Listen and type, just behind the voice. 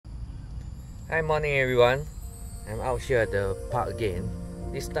Hi, morning everyone. I'm out here at the park again.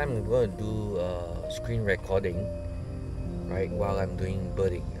 This time I'm going to do screen recording right while I'm doing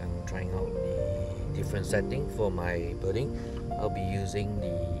birding. I'm trying out the different setting for my birding. I'll be using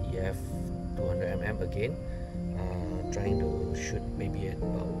the f200mm again, trying to shoot maybe at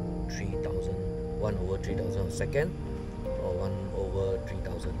about 1/3000 a second or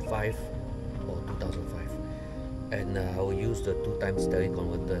 1/3005 or 2005. And I will use the 2x stereo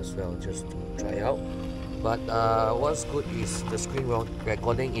converter as well just to try out. But what's good is the screen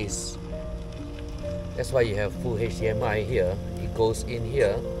recording is, that's why you have full HDMI here. It goes in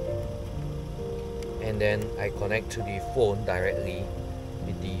here and then I connect to the phone directly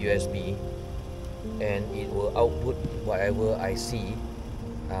with the USB, and it will output whatever I see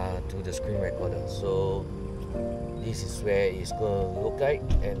to the screen recorder. So this is where it's going to look like,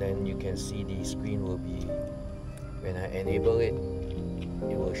 and then you can see the screen will be, when I enable it,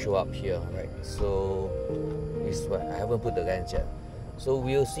 it will show up here, right? So this is what I haven't put the lens yet. So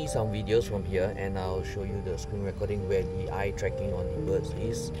we'll see some videos from here, and I'll show you the screen recording where the eye tracking on the birds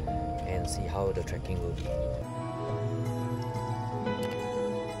is, and see how the tracking will be.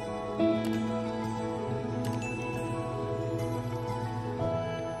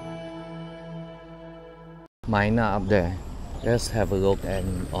 Myna up there. Let's have a look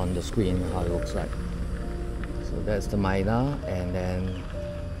on the screen how it looks like. So that's the Myna, and then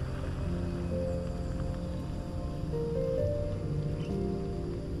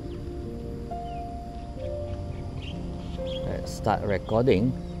let's start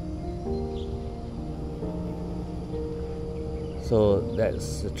recording. So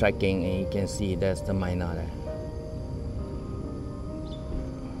that's the tracking, and you can see that's the Myna there.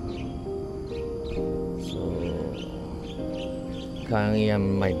 Currently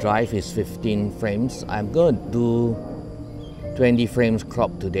my drive is 15 frames. I'm going to do 20 frames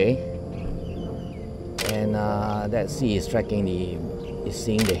crop today, and let's see, it's tracking it's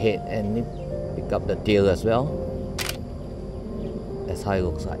seeing the head and pick up the tail as well. That's how it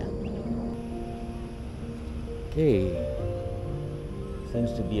looks like. Okay,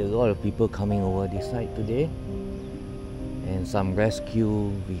 seems to be a lot of people coming over this side today, and some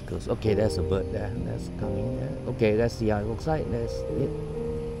rescue vehicles. Okay, there's a bird there that's coming there. Okay, let's see how it looks like. That's it.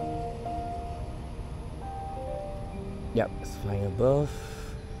 Yep, it's flying above.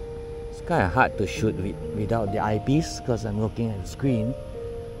 It's kind of hard to shoot without the eyepiece because I'm looking at the screen.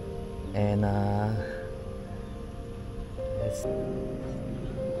 And there's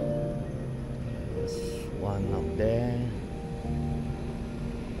one up there.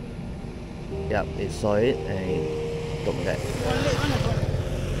 Yep, it saw it and it took that.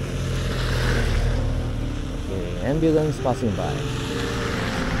 Okay, ambulance passing by.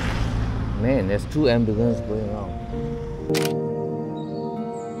 Man, there's 2 ambulances going around.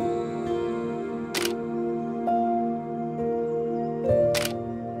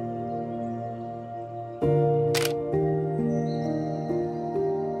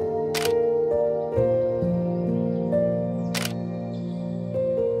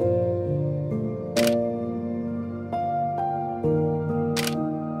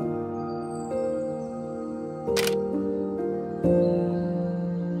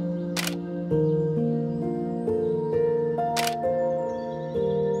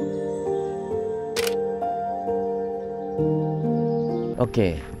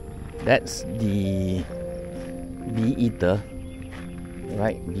 Okay, that's the bee eater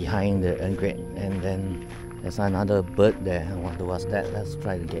right behind the egret, and then there's another bird there. I wonder what's that. Let's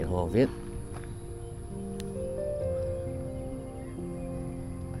try to get hold of it.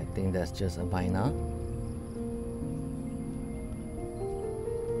 I think that's just a Myna,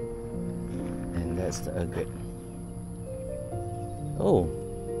 and that's the egret. Oh,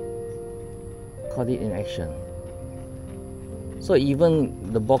 caught it in action. So even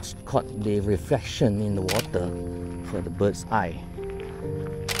the box caught the reflection in the water for the bird's eye.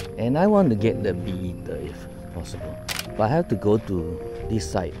 And I want to get the bee eater if possible, but I have to go to this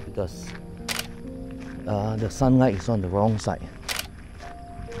side because the sunlight is on the wrong side.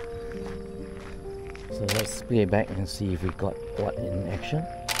 So let's play back and see if we got what in action,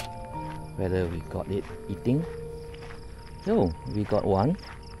 whether we got it eating. Oh, we got one.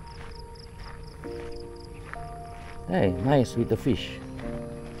 Hey, nice with the fish.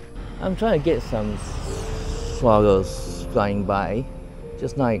 I'm trying to get some swallows flying by.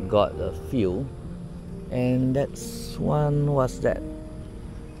 Just now I got a few, and that's one. What's that?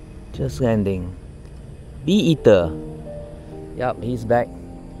 Just landing. Bee eater. Yup, he's back.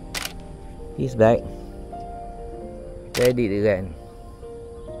 He's back. Where did he land?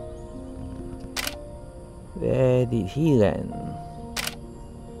 Where did he land?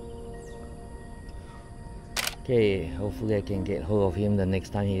 Okay, hopefully I can get hold of him the next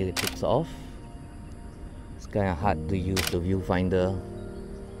time he takes off. It's kind of hard to use the viewfinder.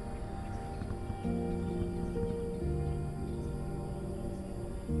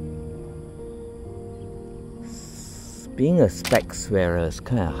 Being a specs wearer is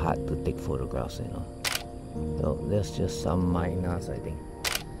kind of hard to take photographs, you know. So there's just some minors, I think.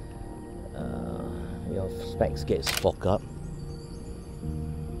 Your specs gets fogged up,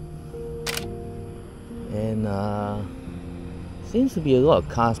 and seems to be a lot of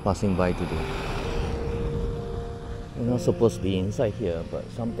cars passing by today. We're not supposed to be inside here, but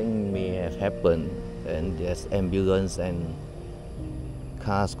something may have happened, and there's ambulance and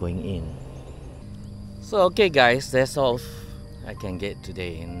cars going in. So okay guys, that's all I can get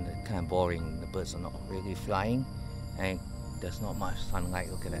today, and kind of boring. The birds are not really flying, and there's not much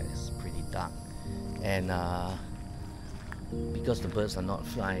sunlight. Look at that, it's pretty dark. And because the birds are not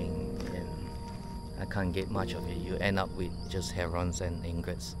flying and I can't get much of it, you end up with just herons and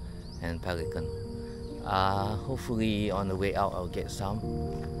egrets and pelican. Hopefully on the way out I'll get some,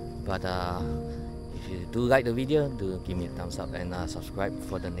 but if you do like the video, do give me a thumbs up and subscribe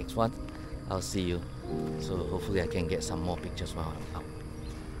for the next one. I'll see you. So hopefully I can get some more pictures while I'm out.